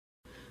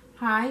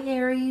Hi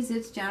Aries,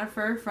 it's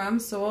Jennifer from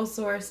Soul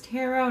Source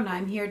Tarot, and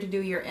I'm here to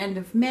do your end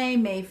of May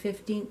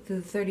 15th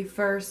through the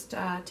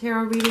 31st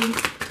tarot reading.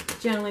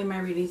 Generally my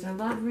readings are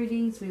love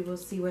readings. We will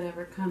see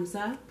whatever comes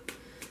up.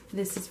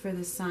 This is for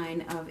the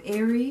sign of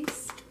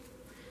Aries.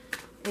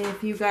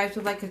 If you guys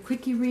would like a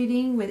quickie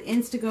reading with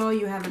Instago,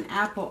 you have an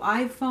Apple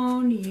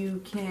iPhone,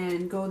 you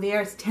can go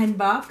there. It's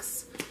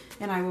 $10.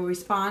 And I will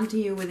respond to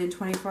you within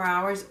 24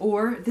 hours.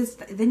 Or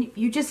then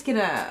you just get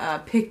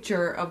a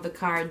picture of the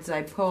cards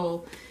I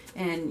pull,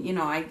 and you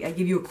know I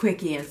give you a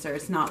quick answer.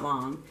 It's not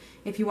long.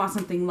 If you want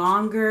something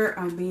longer,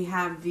 we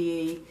have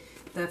the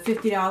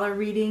 $50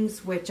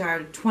 readings, which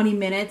are 20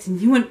 minutes,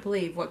 and you wouldn't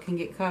believe what can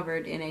get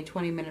covered in a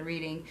 20-minute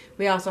reading.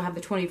 We also have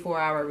the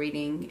 24-hour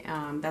reading.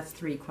 That's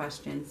 3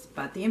 questions,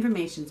 but the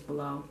information's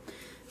below.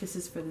 This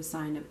is for the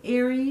sign of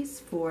Aries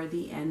for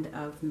the end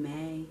of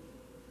May.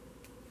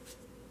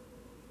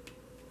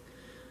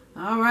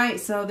 All right,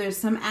 so there's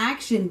some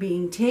action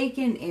being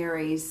taken,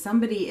 Aries.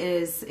 Somebody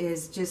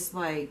is just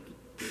like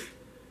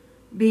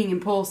being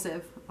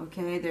impulsive,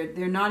 okay?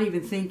 They're not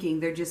even thinking.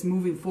 They're just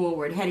moving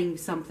forward, heading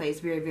someplace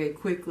very, very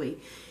quickly.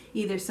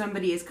 Either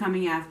somebody is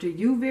coming after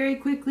you very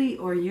quickly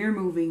or you're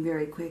moving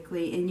very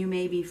quickly, and you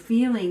may be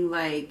feeling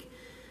like,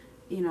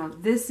 you know,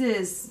 this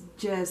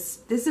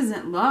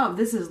isn't love,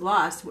 this is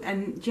lust.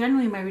 And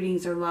generally my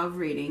readings are love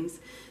readings.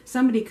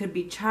 Somebody could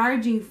be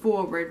charging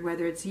forward,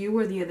 whether it's you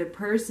or the other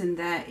person,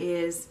 that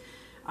is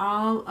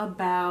all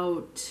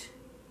about,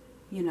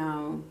 you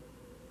know,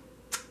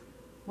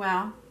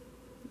 well,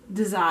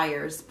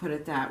 desires, put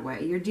it that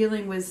way. You're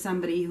dealing with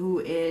somebody who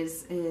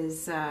is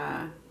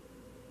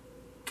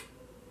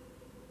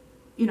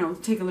you know,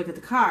 take a look at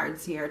the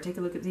cards here. Take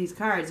a look at these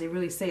cards. They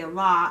really say a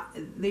lot.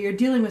 You're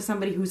dealing with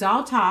somebody who's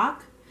all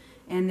talk,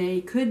 and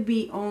they could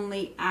be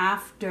only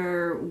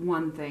after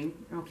one thing.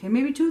 Okay,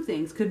 maybe 2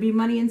 things. Could be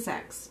money and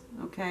sex.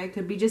 Okay,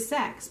 could be just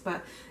sex,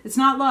 but it's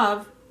not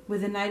love.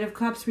 With the Knight of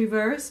Cups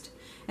reversed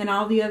and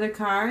all the other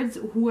cards,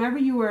 whoever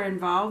you are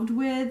involved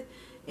with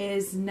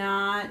is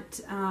not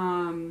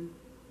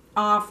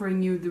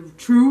offering you the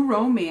true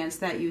romance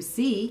that you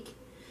seek.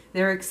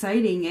 They're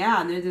exciting,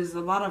 yeah, and there's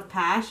a lot of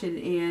passion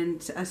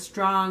and a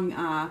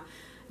strong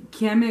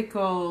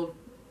chemical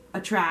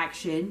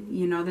attraction.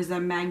 You know, there's a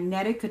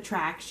magnetic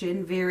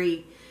attraction,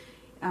 very,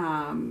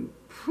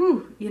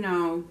 you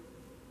know,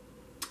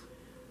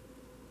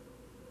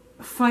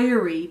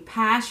 fiery,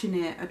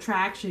 passionate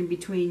attraction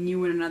between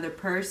you and another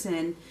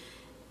person.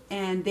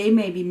 And they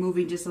may be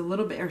moving just a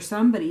little bit, or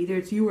somebody, either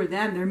it's you or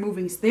them, they're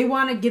moving. They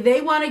want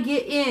to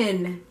get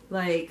in,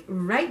 like,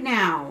 right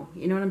now.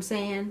 You know what I'm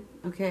saying?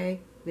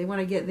 Okay? They want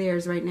to get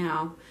theirs right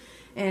now.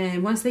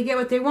 And once they get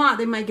what they want,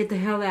 they might get the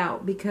hell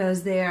out,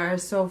 because they are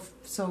so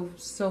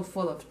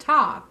full of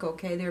talk.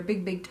 Okay, they're a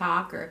big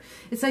talker.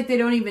 It's like they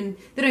don't even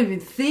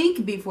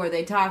think before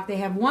they talk. They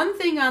have one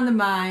thing on the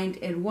mind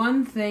and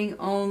one thing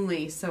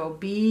only. So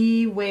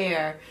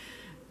beware.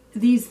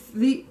 These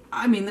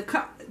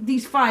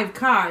 5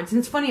 cards, and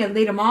it's funny, I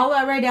laid them all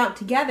right out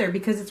together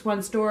because it's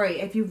one story.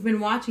 If you've been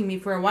watching me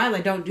for a while,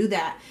 I don't do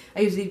that.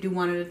 I usually do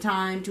one at a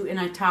time, and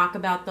I talk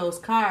about those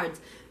cards.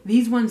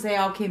 These ones, they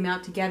all came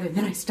out together, and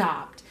then I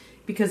stopped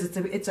because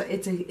it's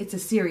a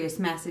serious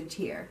message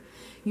here.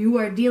 You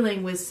are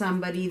dealing with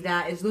somebody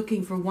that is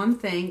looking for one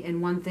thing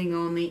and one thing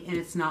only, and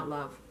it's not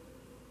love.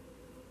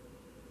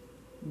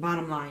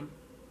 Bottom line.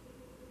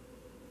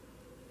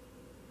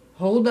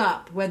 Hold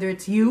up. Whether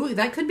it's you,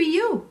 that could be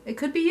you. It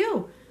could be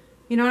you.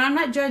 You know, and I'm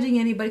not judging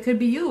anybody. It could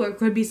be you, or it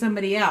could be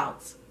somebody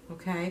else.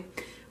 Okay?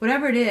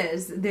 Whatever it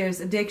is, there's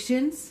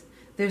addictions,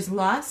 there's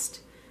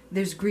lust,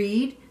 there's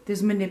greed,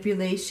 there's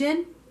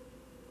manipulation,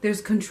 there's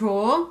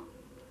control,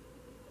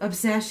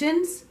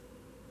 obsessions,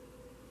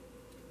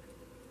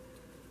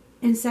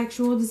 and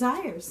sexual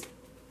desires.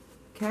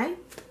 Okay?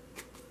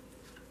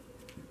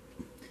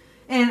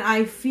 And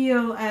I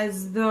feel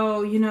as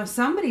though, you know,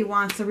 somebody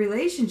wants a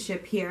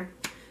relationship here.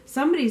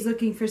 Somebody's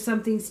looking for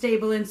something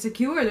stable and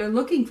secure. They're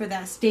looking for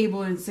that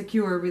stable and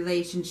secure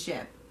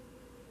relationship.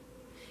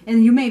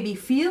 And you may be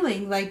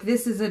feeling like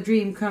this is a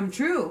dream come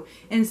true.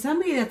 And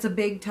somebody that's a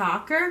big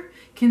talker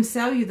can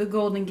sell you the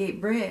Golden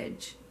Gate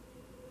Bridge.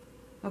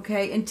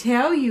 Okay? And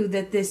tell you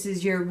that this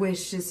is your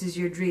wish, this is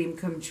your dream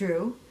come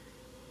true.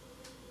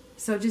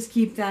 So just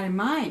keep that in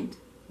mind.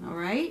 All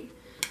right?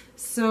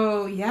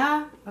 So,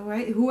 yeah. All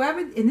right? Whoever,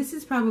 and this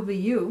is probably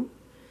you.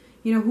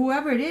 You know,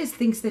 whoever it is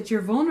thinks that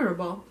you're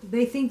vulnerable.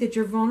 They think that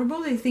you're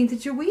vulnerable. They think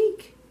that you're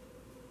weak.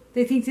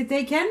 They think that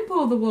they can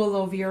pull the wool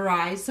over your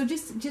eyes. So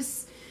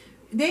just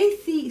they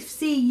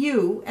see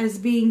you as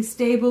being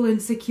stable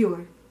and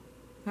secure.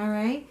 All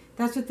right?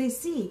 That's what they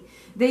see.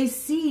 They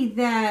see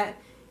that,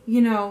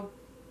 you know,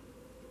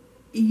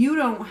 you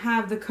don't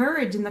have the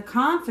courage and the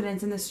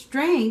confidence and the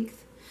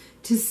strength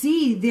to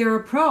see their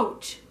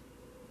approach,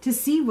 to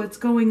see what's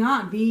going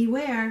on.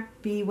 Beware,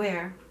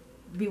 beware,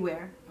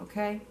 beware,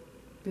 okay?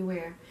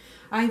 Beware.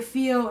 I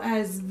feel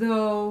as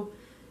though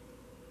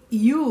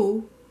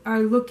you are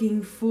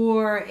looking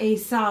for a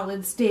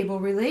solid, stable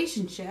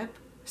relationship,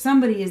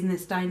 somebody in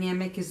this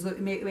dynamic is,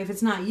 if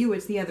it's not you,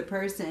 it's the other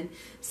person.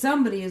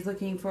 Somebody is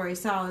looking for a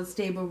solid,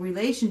 stable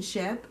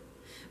relationship,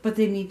 but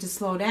they need to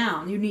slow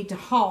down. You need to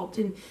halt.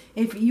 And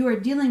if you are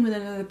dealing with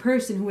another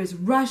person who is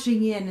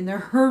rushing in and they're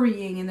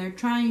hurrying and they're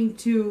trying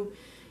to,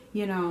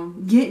 you know,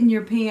 get in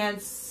your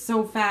pants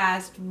so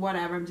fast,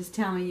 whatever, I'm just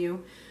telling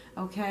you,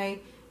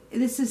 okay?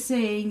 This is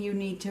saying you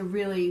need to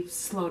really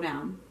slow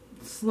down.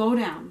 Slow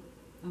down,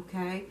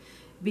 okay?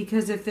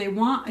 Because if they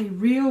want a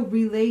real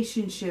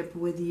relationship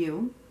with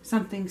you,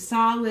 something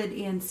solid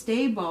and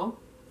stable,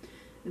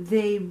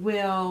 they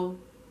will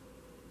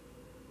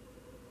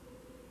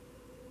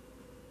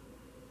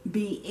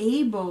be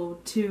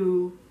able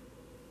to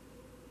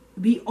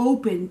be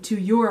open to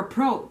your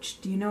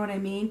approach. Do you know what I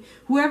mean?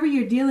 Whoever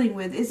you're dealing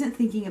with isn't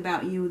thinking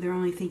about you. They're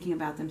only thinking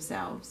about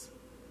themselves.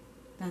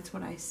 That's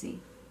what I see.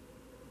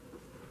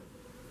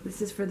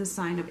 This is for the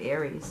sign of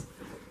Aries.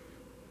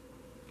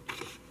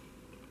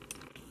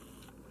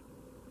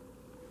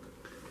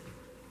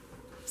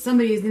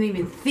 Somebody isn't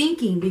even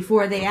thinking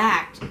before they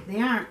act.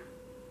 They aren't.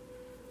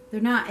 They're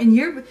not. And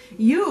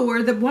you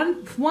or the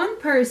one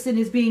person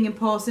is being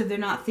impulsive. They're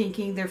not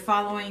thinking. They're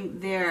following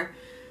their,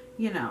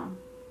 you know,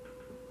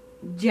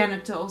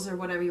 genitals or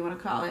whatever you want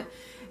to call it.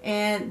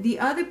 And the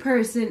other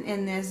person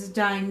in this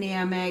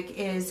dynamic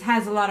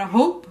has a lot of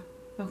hope.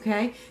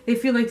 Okay? They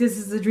feel like this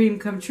is a dream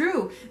come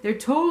true. They're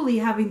totally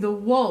having the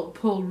wool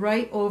pulled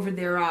right over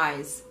their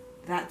eyes.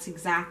 That's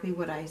exactly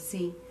what I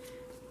see.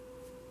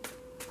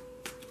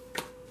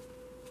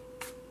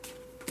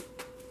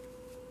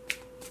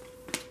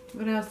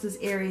 What else does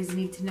Aries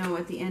need to know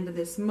at the end of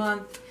this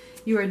month?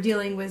 You are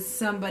dealing with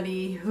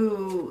somebody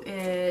who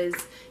is,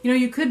 you know,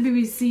 you could be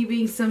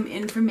receiving some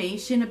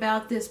information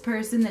about this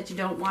person that you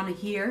don't want to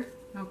hear,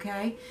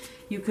 okay?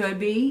 You could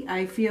be.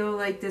 I feel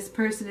like this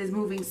person is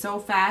moving so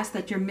fast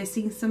that you're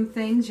missing some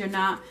things. You're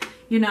not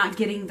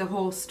getting the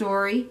whole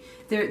story.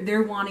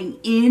 They're wanting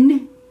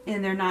in,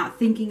 and they're not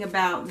thinking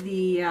about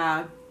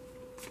the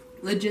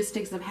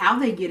logistics of how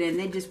they get in.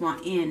 They just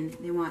want in.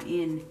 They want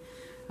in.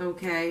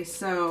 Okay,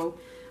 so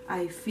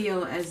I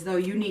feel as though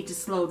you need to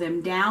slow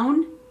them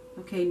down.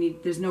 Okay,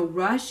 there's no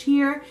rush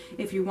here.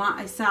 If you want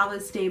a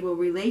solid, stable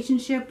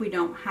relationship, we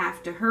don't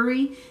have to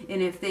hurry.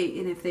 And if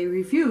they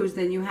refuse,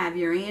 then you have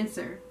your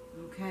answer.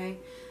 Okay,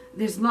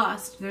 there's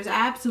lust. There's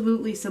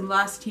absolutely some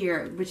lust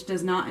here, which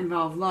does not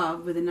involve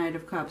love, with the Knight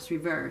of Cups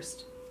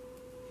reversed.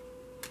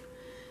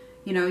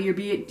 You know, you're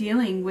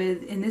dealing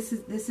with, and this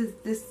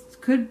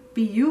could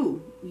be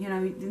you. You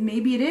know,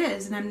 maybe it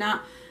is, and I'm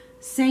not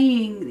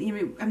saying, you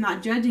know, I'm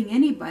not judging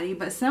anybody,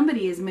 but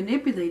somebody is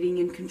manipulating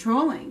and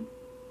controlling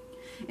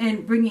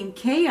and bringing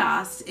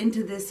chaos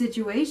into this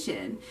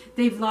situation.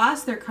 They've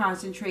lost their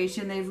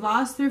concentration, they've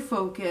lost their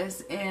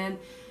focus, and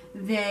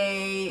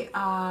they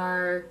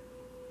are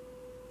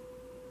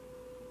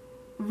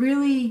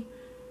really,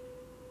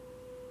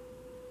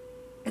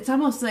 it's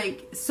almost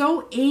like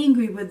so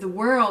angry with the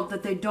world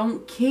that they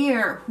don't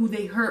care who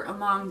they hurt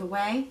along the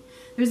way.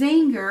 There's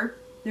anger,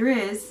 there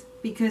is,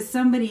 because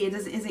somebody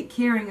isn't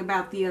caring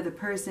about the other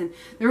person.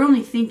 They're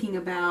only thinking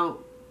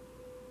about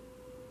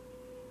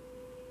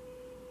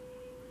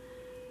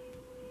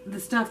the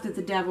stuff that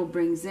the devil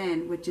brings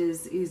in, which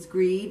is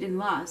greed and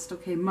lust.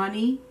 Okay,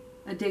 money,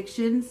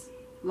 addictions,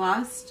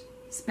 lust,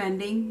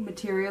 spending,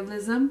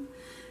 materialism.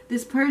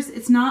 This person,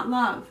 it's not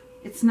love.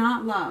 It's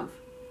not love.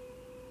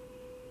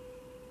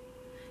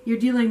 You're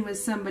dealing with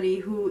somebody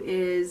who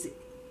is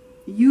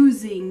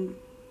using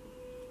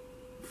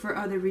for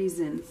other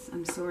reasons,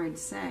 I'm sorry to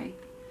say.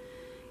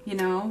 You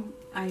know,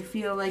 I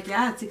feel like,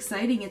 yeah, it's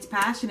exciting, it's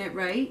passionate,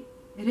 right?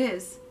 It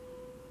is.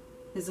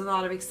 There's a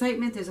lot of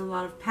excitement, there's a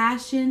lot of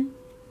passion,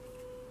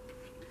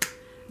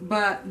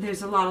 but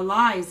there's a lot of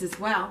lies as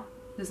well.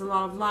 There's a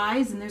lot of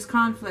lies, and there's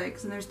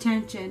conflicts, and there's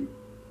tension.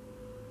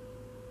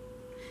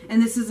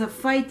 And this is a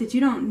fight that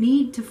you don't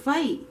need to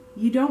fight.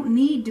 You don't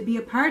need to be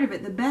a part of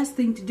it. The best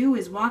thing to do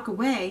is walk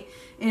away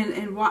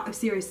and walk.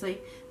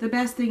 Seriously, the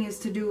best thing is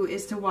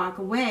to walk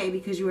away,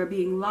 because you are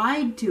being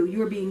lied to.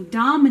 You are being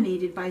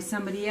dominated by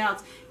somebody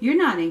else. You're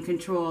not in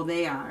control.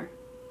 They are.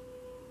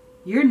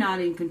 You're not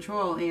in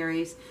control,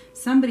 Aries.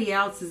 Somebody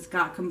else has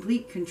got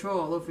complete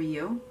control over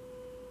you.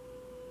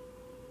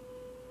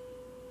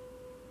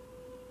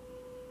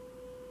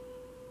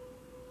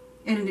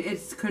 And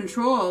it's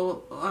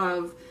control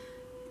of,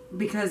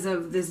 because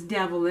of this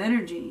devil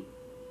energy.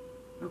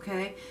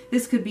 Okay?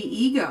 This could be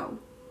ego.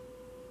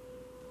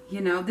 You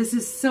know, this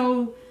is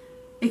so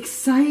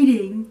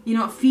exciting. You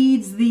know, it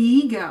feeds the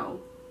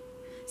ego.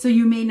 So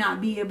you may not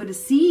be able to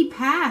see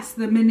past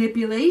the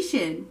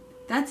manipulation.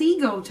 That's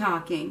ego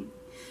talking.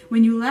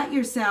 When you let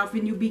yourself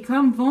and you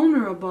become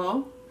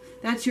vulnerable,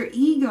 that's your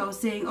ego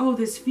saying, oh,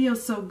 this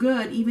feels so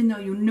good, even though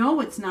you know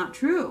it's not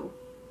true.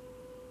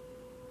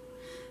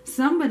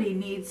 Somebody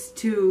needs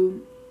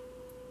to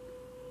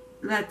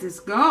let this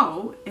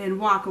go and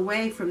walk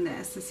away from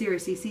this. So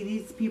seriously, see,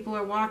 these people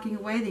are walking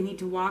away. They need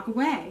to walk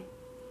away.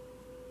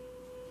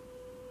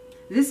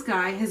 This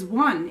guy has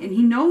won, and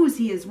he knows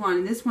he has won,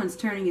 and this one's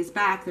turning his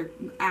back. They're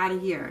out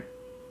of here.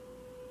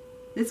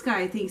 This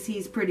guy thinks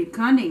he's pretty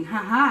cunning. Ha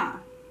ha.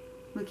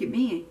 Look at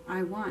me.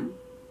 I won.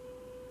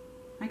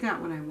 I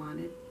got what I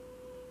wanted.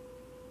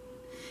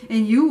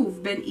 And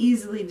you've been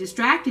easily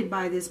distracted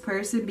by this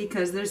person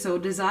because they're so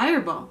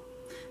desirable.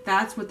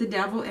 That's what the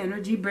devil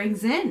energy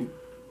brings in.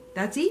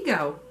 That's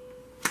ego.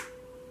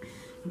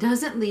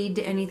 Doesn't lead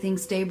to anything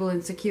stable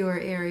and secure,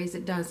 Aries.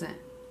 It doesn't.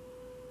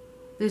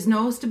 There's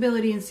no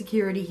stability and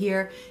security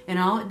here, and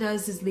all it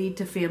does is lead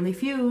to family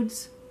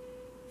feuds.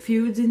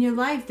 Feuds in your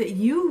life that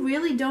you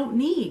really don't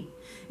need.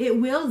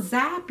 It will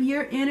zap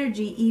your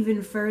energy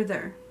even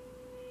further.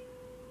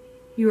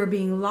 You are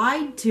being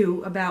lied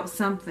to about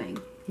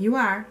something. You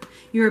are.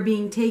 You are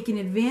being taken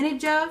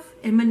advantage of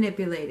and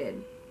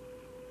manipulated.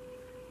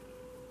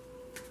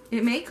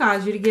 It may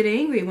cause you to get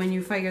angry when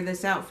you figure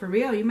this out for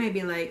real. You may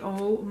be like,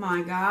 oh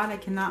my God, I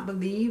cannot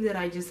believe that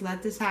I just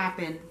let this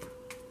happen.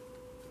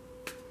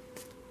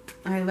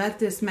 I let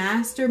this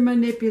master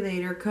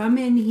manipulator come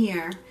in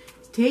here,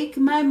 take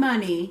my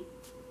money,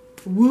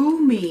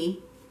 woo me,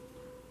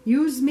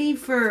 use me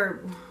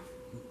for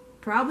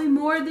probably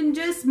more than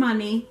just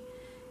money,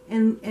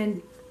 and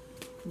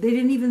they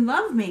didn't even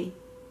love me.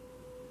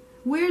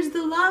 Where's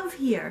the love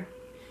here?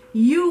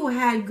 You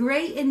had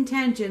great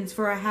intentions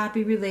for a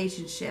happy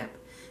relationship.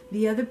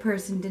 The other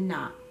person did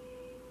not.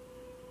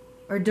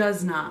 Or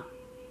does not.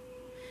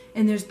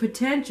 And there's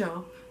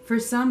potential for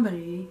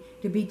somebody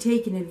to be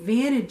taken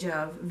advantage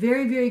of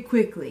very, very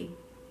quickly.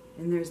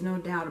 And there's no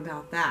doubt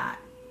about that.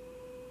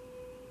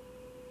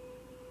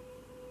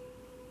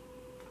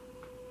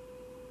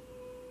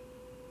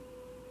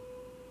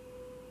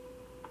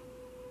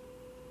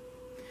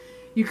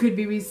 You could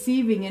be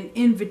receiving an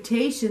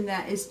invitation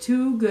that is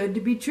too good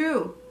to be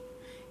true.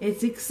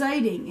 It's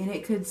exciting, and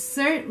it could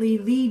certainly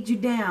lead you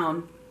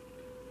down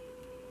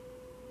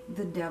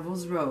the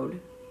devil's road.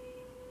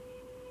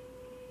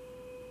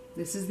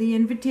 This is the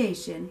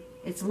invitation.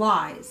 It's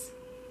lies.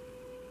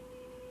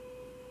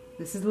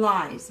 This is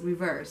lies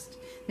reversed.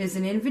 There's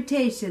an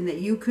invitation that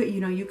you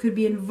could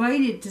be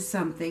invited to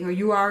something, or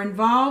you are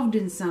involved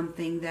in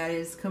something that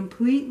is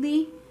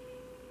completely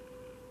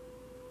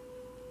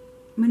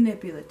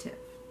manipulative.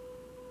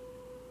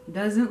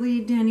 Doesn't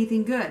lead to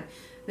anything good.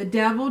 The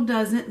devil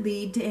doesn't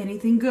lead to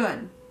anything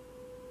good.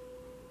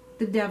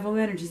 The devil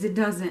energies, it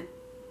doesn't.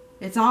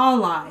 It's all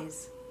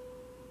lies.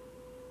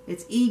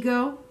 It's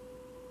ego,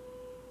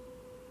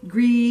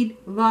 greed,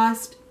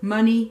 lust,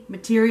 money,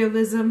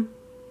 materialism,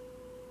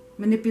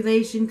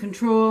 manipulation,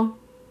 control.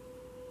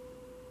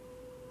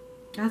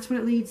 That's what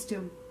it leads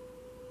to.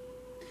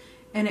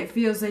 And it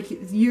feels like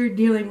you're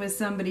dealing with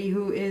somebody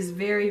who is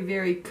very,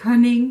 very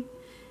cunning,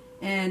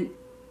 and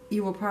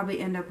you will probably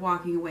end up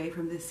walking away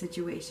from this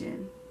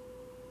situation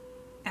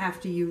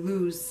after you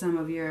lose some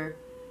of your,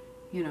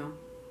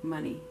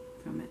 money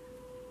from it.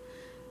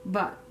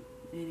 But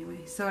anyway,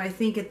 so I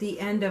think at the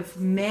end of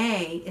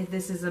May, if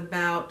this is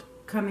about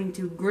coming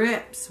to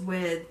grips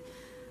with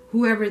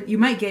whoever, you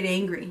might get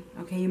angry.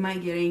 Okay, you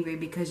might get angry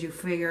because you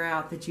figure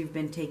out that you've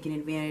been taken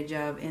advantage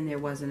of and there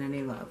wasn't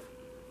any love.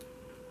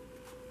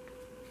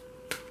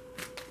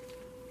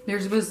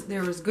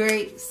 There was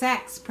great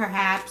sex,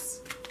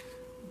 perhaps,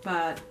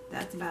 but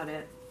that's about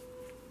it.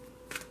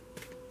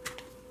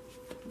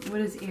 What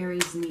does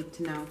Aries need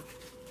to know?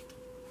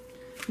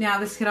 Now,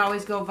 this could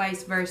always go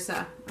vice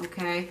versa,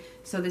 okay?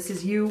 So this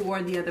is you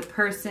or the other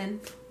person.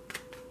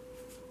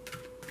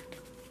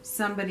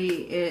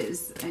 Somebody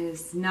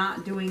is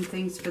not doing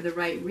things for the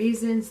right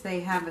reasons.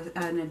 They have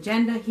an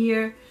agenda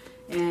here,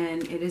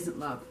 and it isn't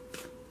love.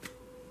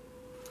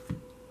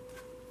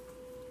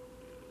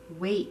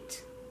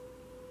 Wait.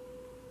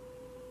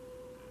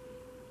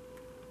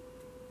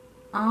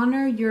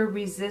 Honor your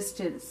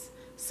resistance.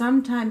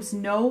 Sometimes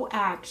no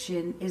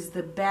action is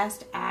the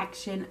best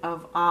action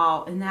of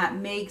all. And that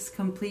makes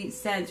complete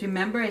sense.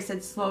 Remember I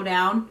said slow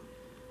down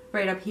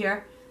right up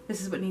here? This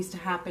is what needs to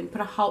happen.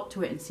 Put a halt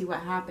to it and see what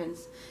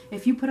happens.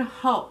 If you put a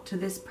halt to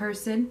this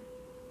person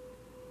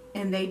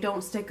and they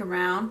don't stick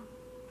around,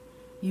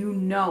 you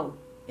know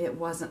it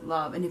wasn't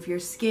love. And if you're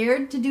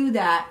scared to do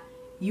that,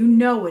 you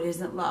know it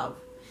isn't love.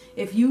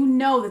 If you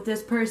know that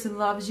this person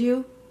loves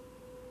you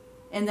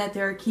and that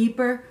they're a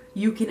keeper,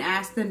 you can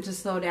ask them to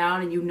slow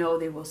down and you know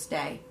they will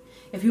stay.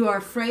 If you are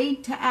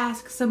afraid to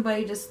ask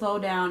somebody to slow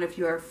down, if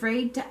you are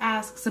afraid to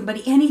ask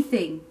somebody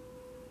anything,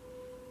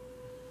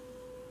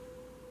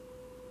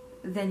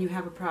 then you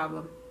have a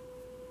problem.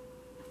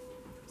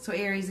 So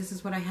Aries, this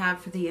is what I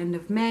have for the end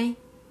of May.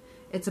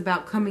 It's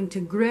about coming to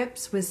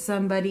grips with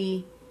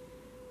somebody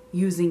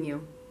using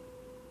you.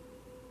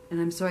 And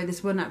I'm sorry,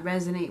 this will not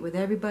resonate with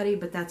everybody,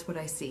 but that's what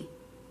I see.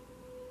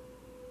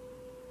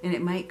 And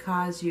it might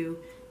cause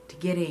you to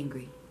get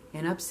angry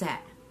and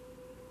upset.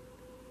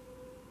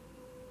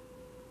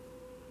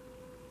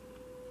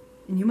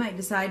 And you might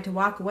decide to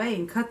walk away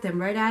and cut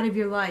them right out of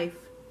your life.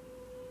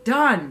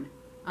 Done.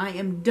 I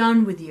am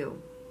done with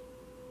you.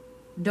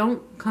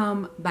 Don't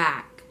come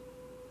back.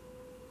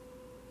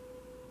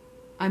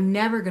 I'm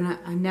never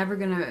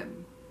gonna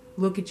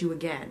look at you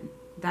again.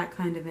 That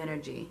kind of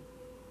energy.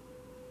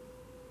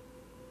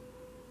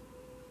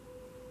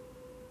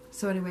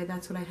 So anyway,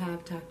 that's what I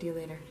have. Talk to you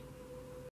later.